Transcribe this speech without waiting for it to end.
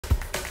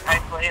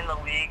play in the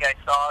league, I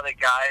saw the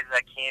guys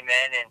that came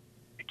in and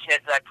the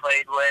kids I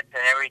played with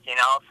and everything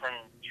else, and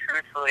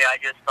truthfully, I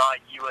just thought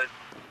he was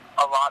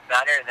a lot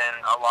better than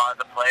a lot of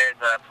the players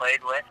that I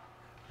played with.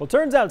 Well,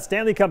 turns out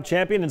Stanley Cup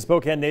champion and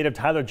Spokane native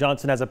Tyler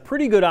Johnson has a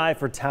pretty good eye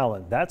for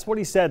talent. That's what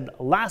he said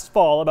last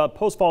fall about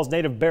Post Falls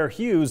native Bear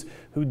Hughes,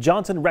 who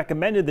Johnson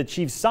recommended the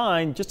Chiefs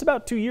sign just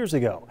about 2 years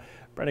ago.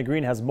 Brenna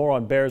Green has more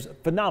on Bear's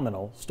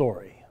phenomenal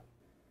story.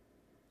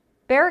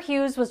 Bear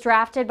Hughes was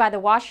drafted by the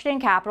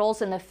Washington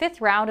Capitals in the 5th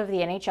round of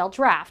the NHL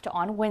draft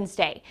on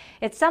Wednesday.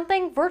 It's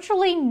something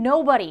virtually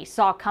nobody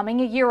saw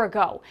coming a year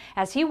ago,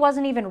 as he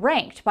wasn't even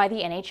ranked by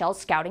the NHL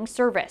scouting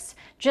service.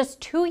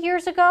 Just 2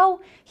 years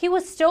ago, he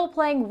was still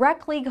playing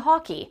rec league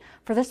hockey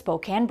for the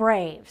Spokane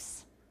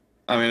Braves.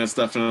 I mean, it's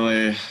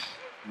definitely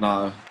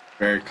not a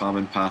very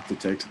common path to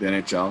take to the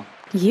NHL.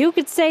 You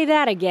could say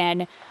that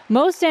again.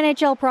 Most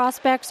NHL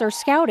prospects are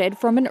scouted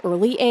from an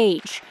early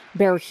age.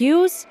 Bear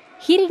Hughes,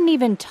 he didn't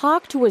even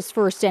talk to his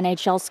first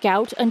NHL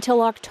scout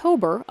until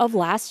October of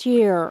last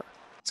year.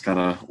 It's kind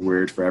of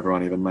weird for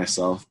everyone, even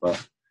myself,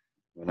 but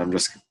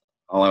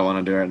all I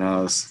want to do right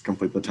now is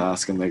complete the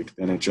task and make it to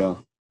the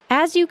NHL.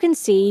 As you can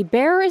see,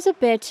 Bear is a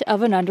bit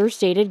of an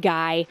understated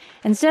guy.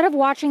 Instead of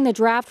watching the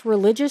draft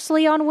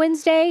religiously on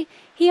Wednesday,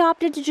 he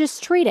opted to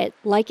just treat it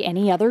like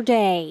any other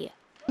day.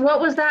 What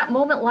was that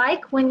moment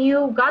like when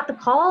you got the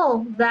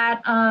call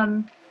that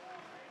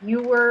you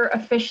were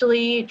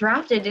officially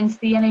drafted into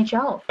the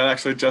NHL? I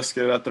actually just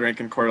skated at the rink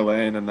in Coeur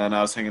d'Alene, and then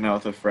I was hanging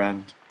out with a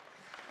friend,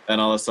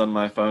 and all of a sudden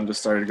my phone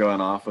just started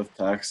going off with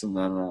texts, and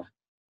then a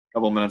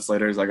couple minutes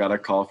later I got a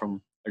call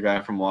from a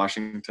guy from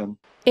Washington.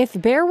 If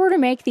Bear were to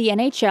make the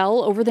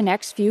NHL over the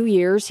next few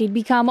years, he'd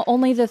become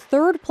only the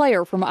 3rd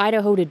player from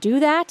Idaho to do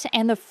that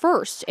and the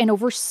 1st in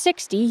over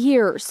 60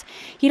 years.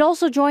 He'd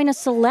also join a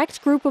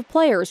select group of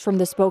players from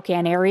the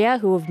Spokane area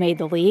who have made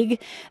the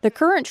league. The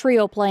current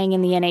trio playing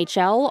in the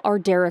NHL are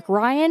Derek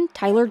Ryan,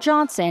 Tyler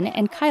Johnson,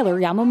 and Kyler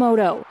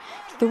Yamamoto.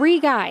 3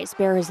 guys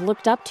Bear has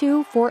looked up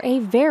to for a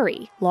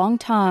very long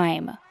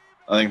time.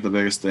 I think the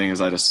biggest thing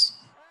is I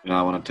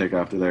want to take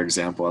after their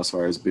example as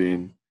far as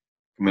being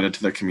committed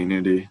to the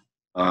community.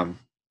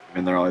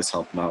 They're always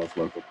helping out with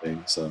local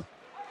things, so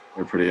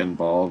they're pretty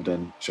involved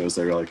and shows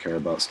they really care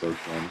about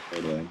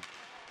Spokane.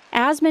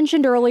 As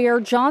mentioned earlier,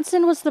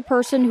 Johnson was the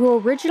person who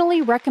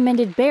originally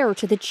recommended Bear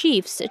to the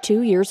Chiefs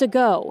 2 years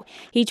ago.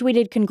 He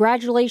tweeted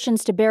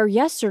congratulations to Bear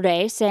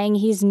yesterday, saying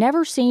he's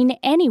never seen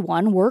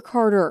anyone work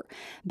harder.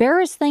 Bear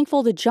is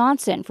thankful to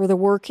Johnson for the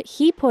work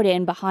he put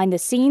in behind the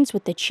scenes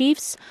with the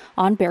Chiefs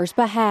on Bear's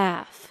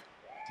behalf.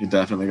 He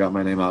definitely got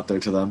my name out there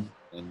to them,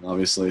 and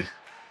obviously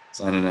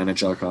signed an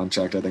NHL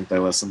contract. I think they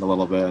listened a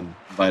little bit and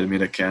invited me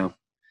to camp,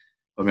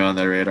 put me on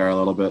their radar a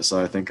little bit,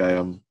 so I think I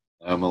am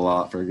a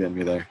lot for getting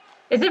me there.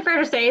 Is it fair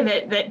to say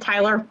that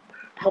Tyler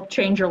helped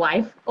change your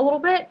life a little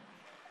bit?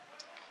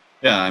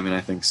 Yeah,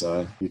 I think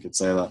so. You could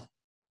say that.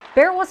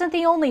 Bear wasn't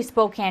the only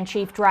Spokane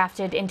Chief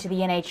drafted into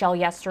the NHL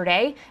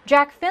yesterday.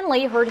 Jack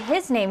Finley heard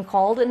his name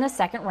called in the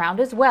 2nd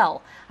round as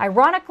well.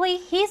 Ironically,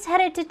 he's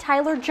headed to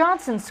Tyler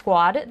Johnson's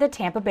squad, the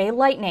Tampa Bay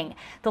Lightning.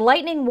 The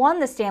Lightning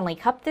won the Stanley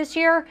Cup this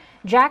year.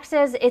 Jack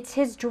says it's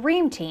his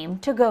dream team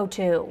to go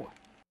to.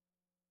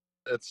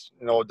 It's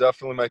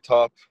definitely my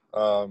top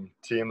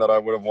team that I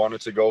would have wanted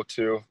to go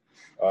to.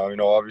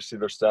 Obviously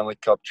they're Stanley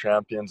Cup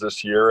champions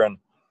this year, and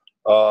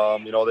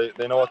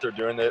they know what they're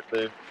doing.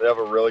 They have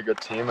a really good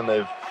team, and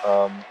they've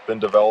been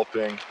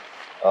developing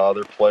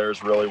their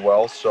players really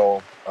well.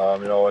 So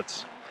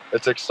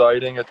it's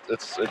exciting.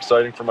 It's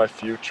exciting for my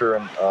future,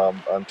 and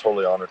I'm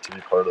totally honored to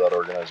be part of that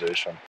organization.